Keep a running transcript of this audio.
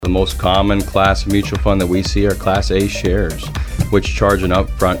most common class of mutual fund that we see are Class A shares, which charge an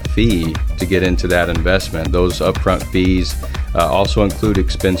upfront fee to get into that investment. Those upfront fees also include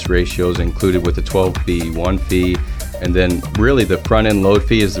expense ratios included with the 12B1 fee. And then really the front-end load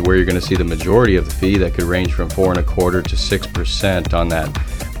fee is where you're going to see the majority of the fee. That could range from 4.25% to 6% on that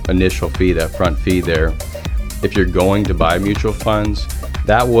initial fee, that front fee there. If you're going to buy mutual funds,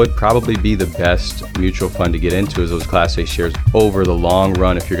 that would probably be the best mutual fund to get into, is those Class A shares over the long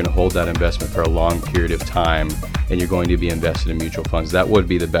run. If you're going to hold that investment for a long period of time and you're going to be invested in mutual funds, that would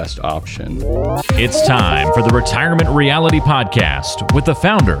be the best option. It's time for the Retirement Reality Podcast with the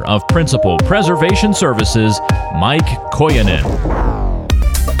founder of Principal Preservation Services, Mike Koyanen.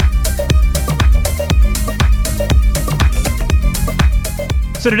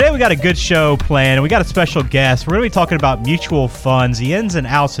 So today we got a good show planned, and we got a special guest. We're going to be talking about mutual funds, the ins and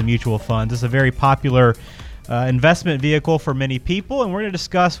outs of mutual funds. It's a very popular investment vehicle for many people, and we're going to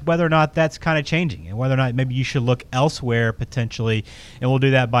discuss whether or not that's kind of changing and whether or not maybe you should look elsewhere potentially. And we'll do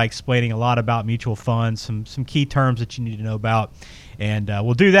that by explaining a lot about mutual funds, some key terms that you need to know about. And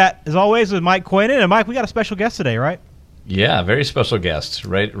we'll do that, as always, with Mike Koyanen. And Mike, we got a special guest today, right? Yeah, very special guest.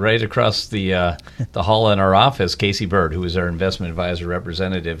 Right across the hall in our office, Casey Bird, who is our investment advisor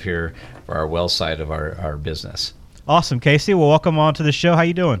representative here for our wealth side of our business. Awesome, Casey. Well, welcome on to the show. How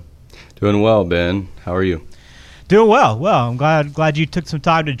you doing? Doing well, Ben. How are you? Doing well. Well, I'm glad you took some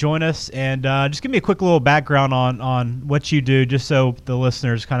time to join us, and just give me a quick little background on what you do, just so the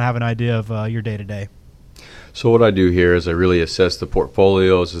listeners kind of have an idea of your day-to-day. So what I do here is I really assess the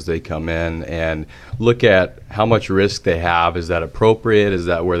portfolios as they come in and look at how much risk they have. Is that appropriate? Is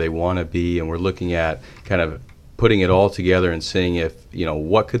that where they want to be? And we're looking at kind of putting it all together and seeing if,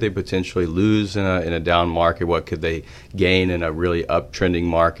 what could they potentially lose in a down market? What could they gain in a really uptrending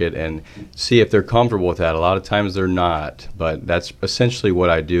market? And see if they're comfortable with that. A lot of times they're not, but that's essentially what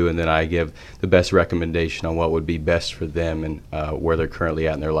I do. And then I give the best recommendation on what would be best for them and where they're currently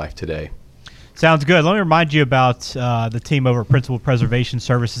at in their life today. Sounds good. Let me remind you about the team over at Principal Preservation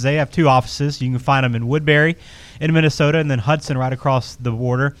Services. They have two offices. You can find them in Woodbury in Minnesota and then Hudson right across the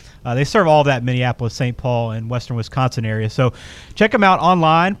border. They serve all of that Minneapolis, St. Paul, and western Wisconsin area. So check them out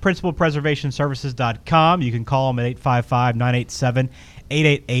online, principalpreservationservices.com. You can call them at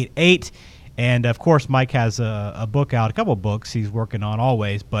 855-987-8888. And, of course, Mike has a book out, a couple of books he's working on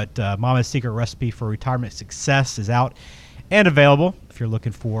always, but Mama's Secret Recipe for Retirement Success is out and available. If you're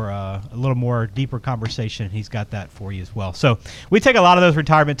looking for a little more deeper conversation, he's got that for you as well. So we take a lot of those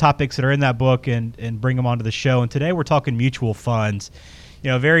retirement topics that are in that book and bring them onto the show. And today we're talking mutual funds.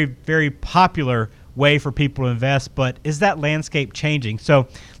 Very, very popular way for people to invest, but is that landscape changing? So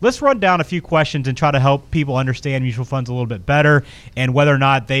let's run down a few questions and try to help people understand mutual funds a little bit better and whether or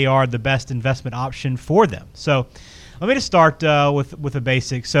not they are the best investment option for them. So let me just start with the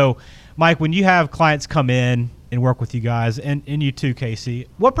basics. So Mike, when you have clients come in and work with you guys, and you too, Casey,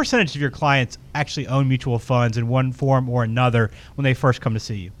 what percentage of your clients actually own mutual funds in one form or another when they first come to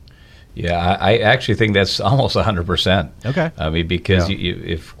see you? Yeah, I actually think that's almost 100%. Okay. I mean, because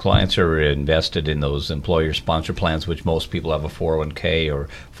if clients are invested in those employer-sponsored plans, which most people have a 401k or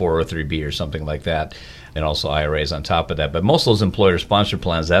 403b or something like that, and also IRAs on top of that. But most of those employer-sponsored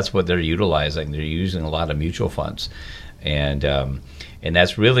plans, that's what they're utilizing. They're using a lot of mutual funds. And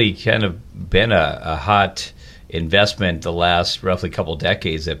that's really kind of been a hot investment the last roughly couple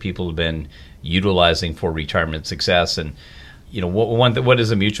decades that people have been utilizing for retirement success. And what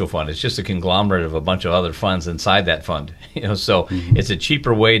is a mutual fund? It's just a conglomerate of a bunch of other funds inside that fund. So it's a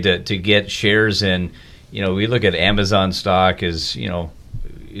cheaper way to get shares in. We look at Amazon stock as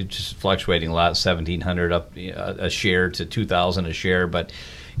it's just fluctuating a lot, $1,700 up a share to $2,000 a share, but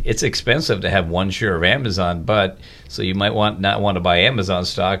it's expensive to have one share of Amazon. But so you might not want to buy Amazon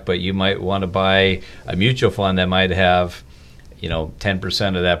stock, but you might want to buy a mutual fund that might have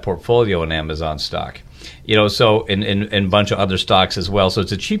 10% of that portfolio in Amazon stock. So and a bunch of other stocks as well. So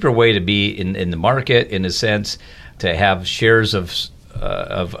it's a cheaper way to be in the market, in a sense, to have shares of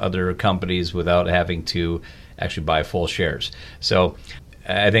other companies without having to actually buy full shares. So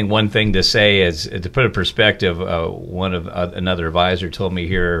I think one thing to say is, to put in perspective, another advisor told me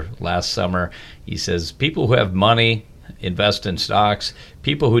here last summer, he says, people who have money invest in stocks.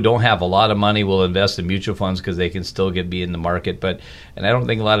 People who don't have a lot of money will invest in mutual funds because they can still be in the market. And I don't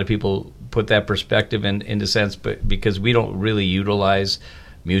think a lot of people put that perspective into sense, but because we don't really utilize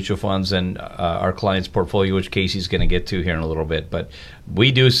mutual funds in our client's portfolio, which Casey's going to get to here in a little bit. But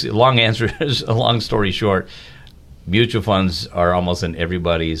we do. Long answer is a long story short. Mutual funds are almost in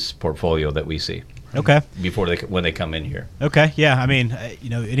everybody's portfolio that we see. Okay. Before when they come in here. Okay, yeah. I mean,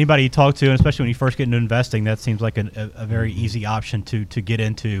 anybody you talk to, and especially when you first get into investing, that seems like a very easy option to get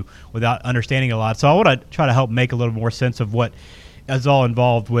into without understanding a lot. So I want to try to help make a little more sense of what is all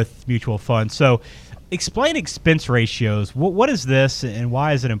involved with mutual funds. So explain expense ratios. What is this, and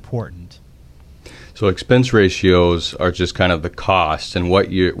why is it important? So expense ratios are just kind of the cost and what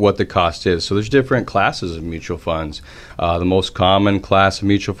the cost is. So there's different classes of mutual funds. The most common class of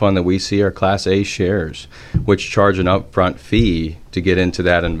mutual fund that we see are Class A shares, which charge an upfront fee to get into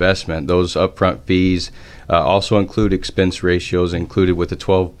that investment. Those upfront fees also include expense ratios included with the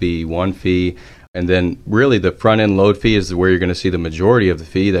 12B1 fee. And then really the front-end load fee is where you're going to see the majority of the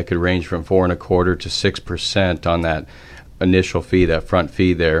fee. That could range from 4.25% to 6% on that initial fee, that front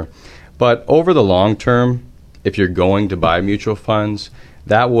fee there. But over the long term, if you're going to buy mutual funds,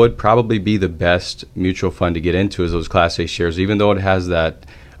 that would probably be the best mutual fund to get into is those Class A shares, even though it has that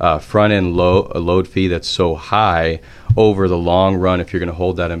front-end load fee that's so high. Over the long run, if you're going to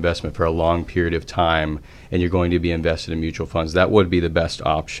hold that investment for a long period of time and you're going to be invested in mutual funds, that would be the best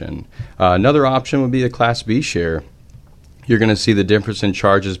option. Another option would be the Class B share. You're going to see the difference in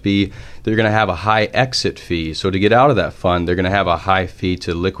charges be they're going to have a high exit fee. So to get out of that fund, they're going to have a high fee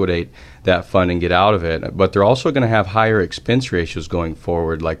to liquidate that fund and get out of it. But they're also going to have higher expense ratios going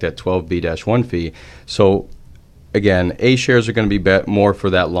forward, like that 12B-1 fee. So again, A shares are going to be more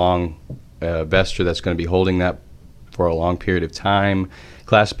for that long investor that's going to be holding that for a long period of time.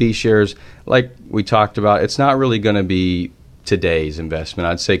 Class B shares, like we talked about, it's not really going to be today's investment.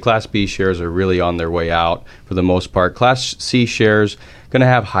 I'd say Class B shares are really on their way out for the most part. Class C shares going to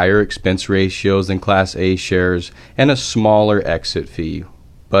have higher expense ratios than Class A shares and a smaller exit fee.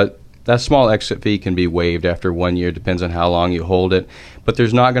 But that small exit fee can be waived after 1 year, depends on how long you hold it. But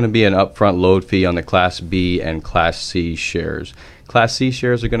there's not going to be an upfront load fee on the Class B and Class C shares. Class C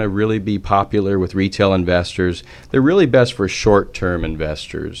shares are going to really be popular with retail investors. They're really best for short-term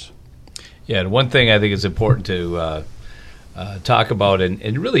investors. Yeah, and one thing I think is important to talk about,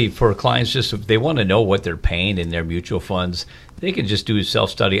 and really for clients, just if they want to know what they're paying in their mutual funds, they can just do a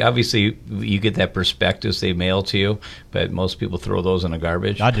self-study. Obviously, you get that prospectus they mail to you, but most people throw those in the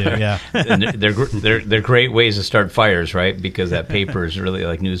garbage. I do, yeah. And they're great ways to start fires, right? Because that paper is really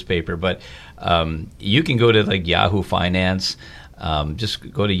like newspaper. But you can go to like Yahoo Finance.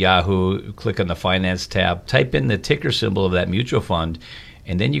 Just go to Yahoo, click on the Finance tab, type in the ticker symbol of that mutual fund,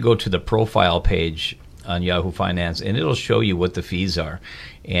 and then you go to the profile page on Yahoo Finance, and it'll show you what the fees are.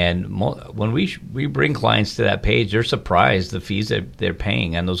 And when we bring clients to that page, they're surprised the fees that they're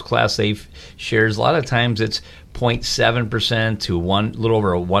paying on those Class A shares. A lot of times it's 0.7% to little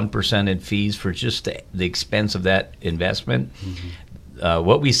over 1% in fees for just the expense of that investment. Mm-hmm.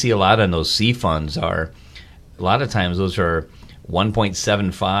 What we see a lot on those C funds are, a lot of times those are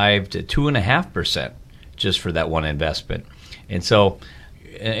 1.75 to 2.5% just for that one investment. And so,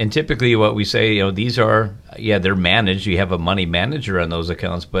 and typically what we say, these are, they're managed. You have a money manager on those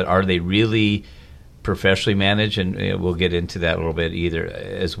accounts, but are they really professionally managed? And we'll get into that a little bit either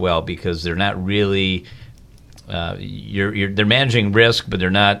as well, because they're not really, they're managing risk, but they're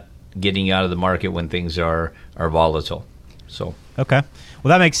not getting out of the market when things are volatile. So okay. Well,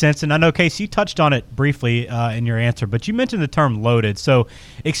 that makes sense. And I know, Casey, you touched on it briefly in your answer, but you mentioned the term loaded. So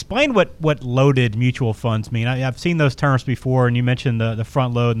explain what loaded mutual funds mean. I've seen those terms before, and you mentioned the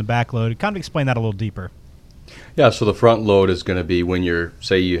front load and the back load. Kind of explain that a little deeper. Yeah, so the front load is going to be when you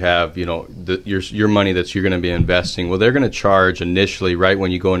have, your money that you're going to be investing. Well, they're going to charge initially right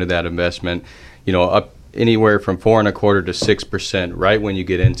when you go into that investment, up anywhere from 4.25% to 6% right when you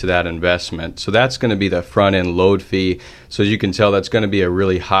get into that investment. So that's going to be the front end load fee. So as you can tell, that's going to be a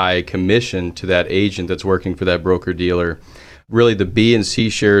really high commission to that agent that's working for that broker dealer. Really, the B and C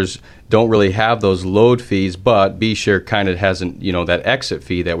shares don't really have those load fees, but B share kind of hasn't, that exit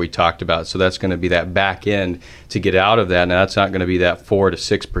fee that we talked about. So that's going to be that back end to get out of that. Now, that's not going to be that 4 to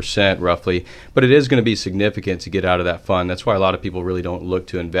 6% roughly, but it is going to be significant to get out of that fund. That's why a lot of people really don't look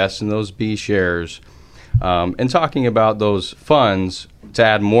to invest in those B shares. And talking about those funds, to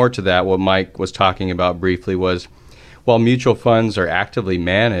add more to that, what Mike was talking about briefly was, while mutual funds are actively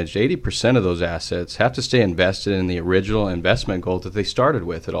managed, 80% of those assets have to stay invested in the original investment goal that they started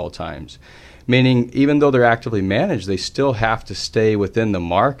with at all times. Meaning, even though they're actively managed, they still have to stay within the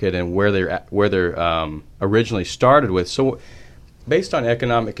market and where they're originally started with. So, based on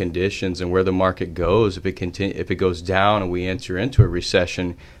economic conditions and where the market goes, if it goes down and we enter into a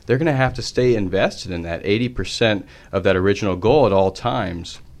recession, they're going to have to stay invested in that 80% of that original goal at all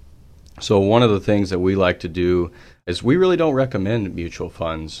times. So one of the things that we like to do is we really don't recommend mutual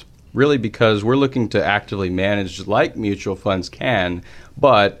funds really because we're looking to actively manage like mutual funds can,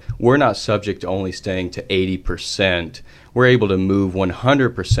 but we're not subject to only staying to 80%. We're able to move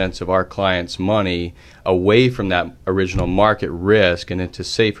 100% of our clients' money away from that original market risk and into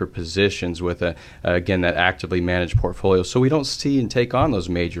safer positions with, again, that actively managed portfolio. So we don't see and take on those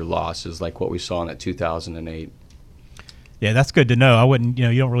major losses like what we saw in that 2008. Yeah, that's good to know. I wouldn't,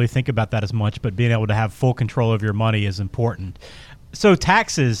 you don't really think about that as much, but being able to have full control of your money is important. So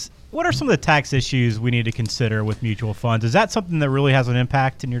taxes, what are some of the tax issues we need to consider with mutual funds? Is that something that really has an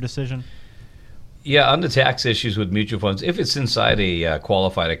impact in your decision? Yeah, on the tax issues with mutual funds, if it's inside a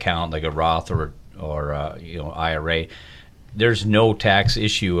qualified account like a Roth or IRA, there's no tax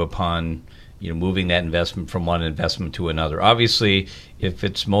issue upon moving that investment from one investment to another. Obviously, if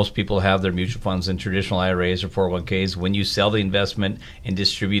it's most people have their mutual funds in traditional IRAs or 401ks, when you sell the investment and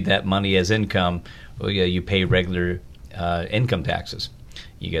distribute that money as income, you pay regular income taxes.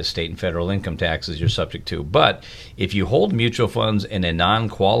 You get state and federal income taxes you're subject to. But if you hold mutual funds in a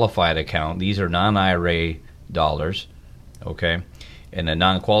non-qualified account, these are non-IRA dollars, okay, in a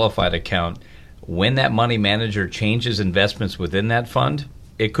non-qualified account, when that money manager changes investments within that fund,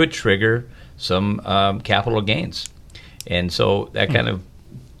 it could trigger some capital gains. And so that kind of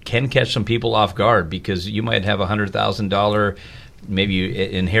can catch some people off guard, because you might have $100,000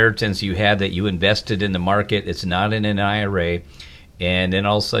 maybe inheritance you had that you invested in the market. It's not in an IRA. And then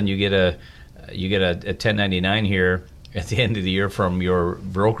all of a sudden you get a 1099 here at the end of the year from your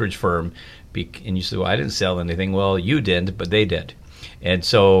brokerage firm, and you say, "Well, I didn't sell anything." Well, you didn't, but they did, and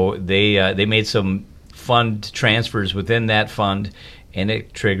so they made some fund transfers within that fund, and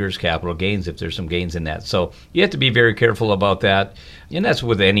it triggers capital gains if there's some gains in that. So you have to be very careful about that, and that's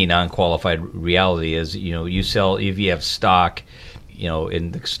with any non-qualified reality. Is you sell, if you have stock,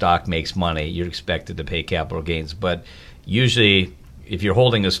 and the stock makes money, you're expected to pay capital gains, but usually, if you're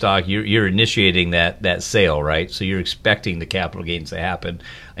holding a stock, you're initiating that sale, right? So you're expecting the capital gains to happen.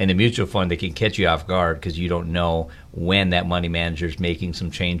 In a mutual fund, they can catch you off guard because you don't know when that money manager is making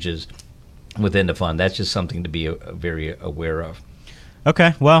some changes within the fund. That's just something to be very aware of.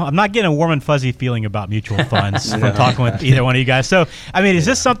 Okay, well, I'm not getting a warm and fuzzy feeling about mutual funds from talking with either one of you guys. So, I mean, is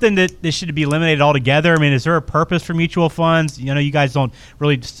this something that this should be eliminated altogether? I mean, is there a purpose for mutual funds? You guys don't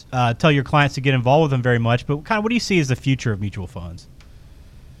really tell your clients to get involved with them very much, but what do you see as the future of mutual funds?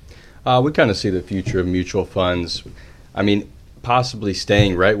 We kind of see the future of mutual funds, possibly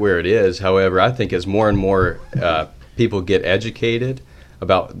staying right where it is. However, I think as more and more people get educated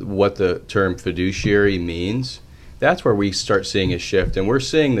about what the term fiduciary means, that's where we start seeing a shift. And we're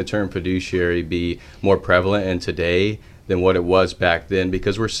seeing the term fiduciary be more prevalent in today than what it was back then,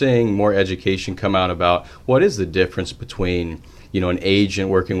 because we're seeing more education come out about what is the difference between an agent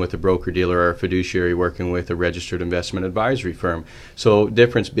working with a broker-dealer or a fiduciary working with a registered investment advisory firm. So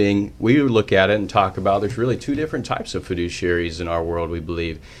difference being, we look at it and talk about there's really two different types of fiduciaries in our world, we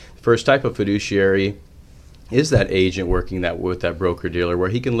believe. The first type of fiduciary is that agent working with that broker-dealer, where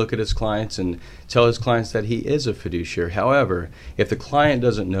he can look at his clients and tell his clients that he is a fiduciary. However, if the client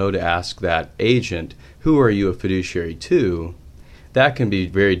doesn't know to ask that agent, who are you a fiduciary to, that can be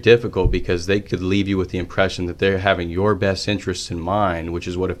very difficult, because they could leave you with the impression that they're having your best interests in mind, which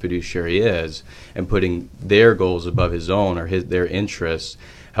is what a fiduciary is, and putting their goals above his own or their interests.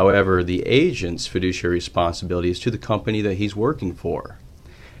 However, the agent's fiduciary responsibility is to the company that he's working for.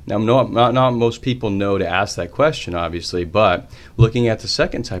 Now, not most people know to ask that question, obviously, but looking at the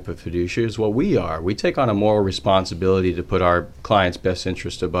second type of fiduciary is what we are. We take on a moral responsibility to put our client's best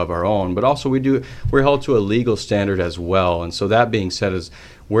interest above our own, but also we're held to a legal standard as well. And so that being said, is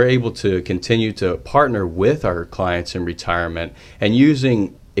we're able to continue to partner with our clients in retirement, and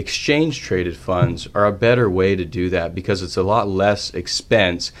using exchange-traded funds are a better way to do that, because it's a lot less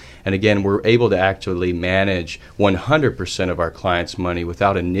expense. And again, we're able to actually manage 100% of our clients' money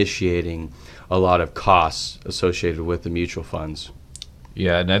without initiating a lot of costs associated with the mutual funds.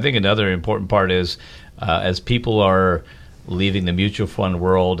 Yeah, and I think another important part is as people are leaving the mutual fund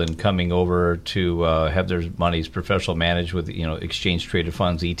world and coming over to have their monies professional managed with exchange-traded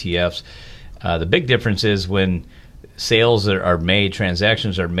funds, ETFs, the big difference is when sales are made,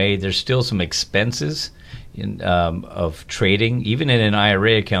 transactions are made, there's still some expenses of trading. Even in an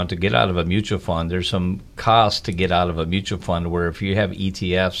IRA account, to get out of a mutual fund, there's some cost to get out of a mutual fund, where if you have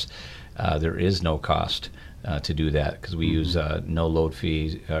ETFs, there is no cost to do that, because we use no load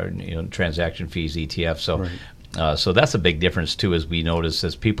fees or transaction fees, ETFs. So, right. So that's a big difference too, as we notice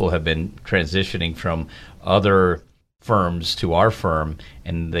as people have been transitioning from other firms to our firm,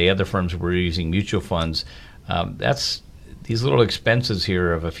 and the other firms were using mutual funds. That's these little expenses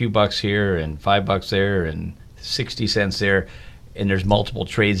here of a few bucks here and $5 there and 60 cents there. and there's multiple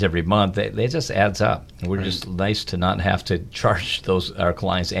trades every month, they just adds up. And we're just nice to not have to charge our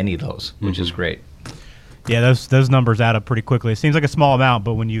clients any of those, which is great. Yeah, those numbers add up pretty quickly. It seems like a small amount,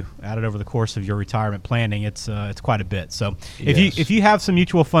 but when you add it over the course of your retirement planning, it's quite a bit. So if you have some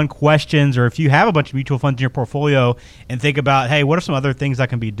mutual fund questions, or if you have a bunch of mutual funds in your portfolio and think about, hey, what are some other things I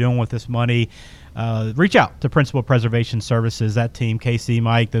can be doing with this money, reach out to Principal Preservation Services. That team, Casey,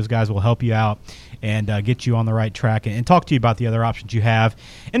 Mike, those guys will help you out and get you on the right track and talk to you about the other options you have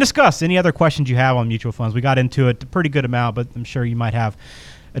and discuss any other questions you have on mutual funds. We got into it a pretty good amount, but I'm sure you might have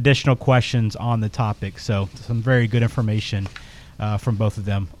additional questions on the topic. So some very good information from both of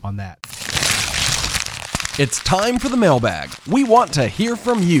them on that. It's time for the mailbag. We want to hear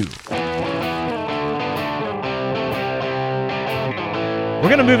from you. We're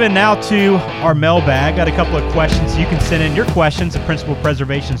going to move in now to our mailbag. Got a couple of questions. You can send in your questions at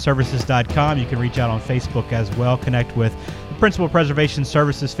principalpreservationservices.com. You can reach out on Facebook as well. Connect with the Principal Preservation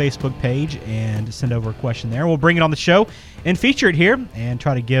Services Facebook page and send over a question there. We'll bring it on the show and feature it here and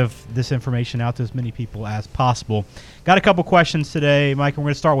try to give this information out to as many people as possible. Got a couple questions today, Mike. We're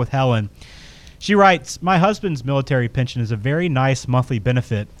going to start with Helen. She writes, my husband's military pension is a very nice monthly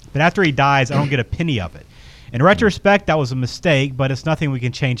benefit, but after he dies, I don't get a penny of it. In retrospect, that was a mistake, but it's nothing we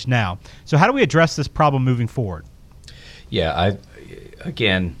can change now. So how do we address this problem moving forward? Yeah,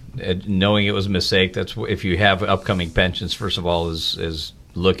 again, knowing it was a mistake, that's if you have upcoming pensions, first of all, is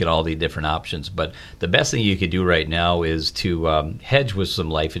look at all the different options. But the best thing you could do right now is to hedge with some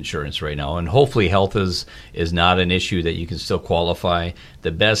life insurance right now. And hopefully health is not an issue that you can still qualify.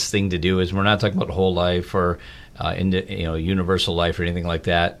 The best thing to do is, we're not talking about whole life or universal life or anything like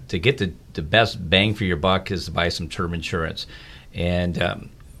that. To get the best bang for your buck is to buy some term insurance. And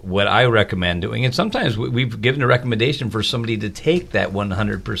what I recommend doing, and sometimes we've given a recommendation for somebody to take that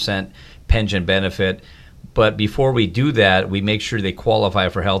 100% pension benefit, but before we do that, we make sure they qualify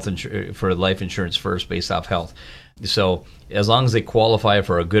for for life insurance first based off health. So as long as they qualify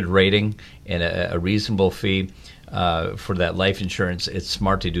for a good rating and a reasonable fee for that life insurance, it's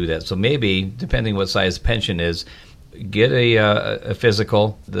smart to do that. So maybe, depending what size the pension is, get a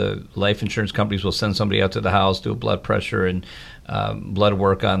physical. The life insurance companies will send somebody out to the house, do a blood pressure and blood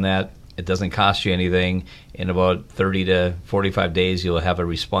work on that. It doesn't cost you anything. In about 30 to 45 days, you'll have a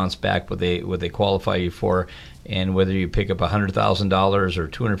response back what they qualify you for, and whether you pick up $100,000 or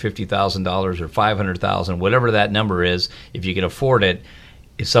 $250,000 or $500,000, whatever that number is, if you can afford it,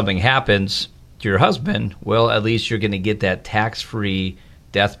 if something happens to your husband, well, at least you're going to get that tax-free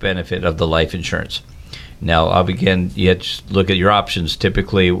death benefit of the life insurance. Now, again, you have to look at your options.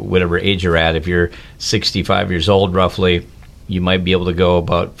 Typically, whatever age you're at, if you're 65 years old roughly, you might be able to go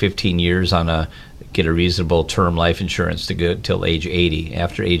about 15 years get a reasonable term life insurance to go till age 80.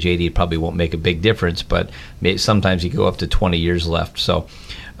 After age 80, it probably won't make a big difference, but sometimes you go up to 20 years left. So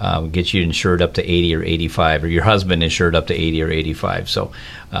get you insured up to 80 or 85, or your husband insured up to 80 or 85. So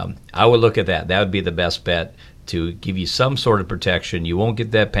I would look at that. That would be the best bet to give you some sort of protection. You won't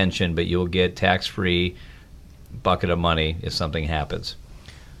get that pension, but you'll get tax-free bucket of money if something happens.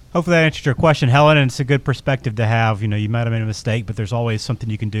 Hopefully that answered your question, Helen, and it's a good perspective to have. You might have made a mistake, but there's always something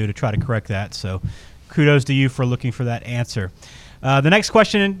you can do to try to correct that. So kudos to you for looking for that answer. The next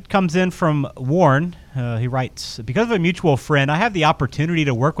question comes in from Warren. He writes, because of a mutual friend, I have the opportunity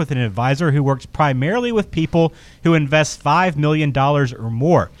to work with an advisor who works primarily with people who invest $5 million or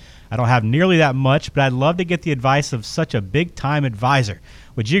more. I don't have nearly that much, but I'd love to get the advice of such a big-time advisor.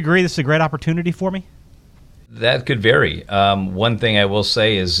 Would you agree this is a great opportunity for me? That could vary. One thing I will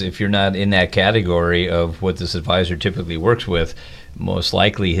say is, if you're not in that category of what this advisor typically works with, most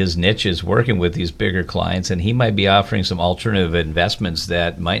likely his niche is working with these bigger clients, and he might be offering some alternative investments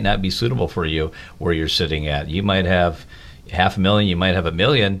that might not be suitable for you where you're sitting at. You might have $500,000, you might have $1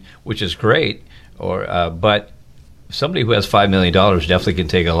 million, which is great, but somebody who has $5 million definitely can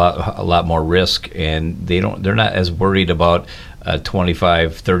take a lot more risk, and they're not as worried about a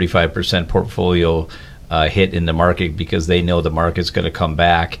 25-35% portfolio hit in the market, because they know the market's going to come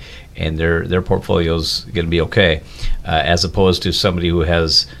back and their portfolio's going to be okay, as opposed to somebody who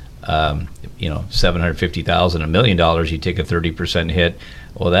has $750,000, $1 million. You take a 30% hit,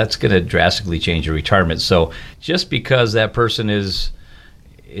 well, that's going to drastically change your retirement. So just because that person is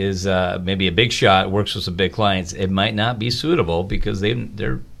maybe a big shot, works with some big clients, it might not be suitable, because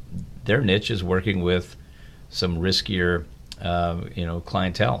their niche is working with some riskier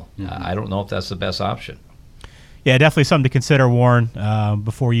clientele. Mm-hmm. I don't know if that's the best option. Yeah, definitely something to consider, Warren,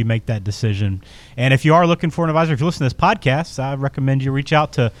 before you make that decision. And if you are looking for an advisor, if you listen to this podcast, I recommend you reach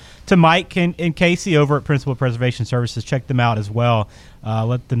out to Mike and Casey over at Principal Preservation Services. Check them out as well.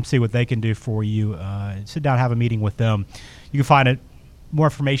 Let them see what they can do for you. Sit down, have a meeting with them. You can find more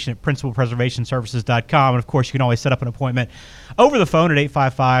information at principalpreservationservices.com. And, of course, you can always set up an appointment over the phone at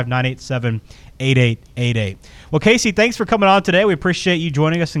 855-987-8888. Well, Casey, thanks for coming on today. We appreciate you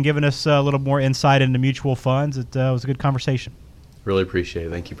joining us and giving us a little more insight into mutual funds. It was a good conversation. Really appreciate it.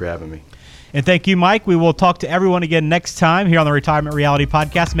 Thank you for having me. And thank you, Mike. We will talk to everyone again next time here on the Retirement Reality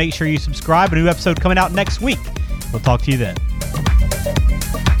Podcast. Make sure you subscribe. A new episode coming out next week. We'll talk to you then.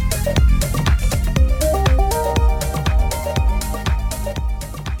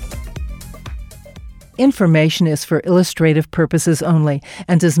 Information is for illustrative purposes only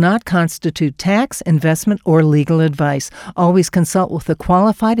and does not constitute tax, investment, or legal advice. Always consult with a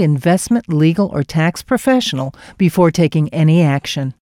qualified investment, legal, or tax professional before taking any action.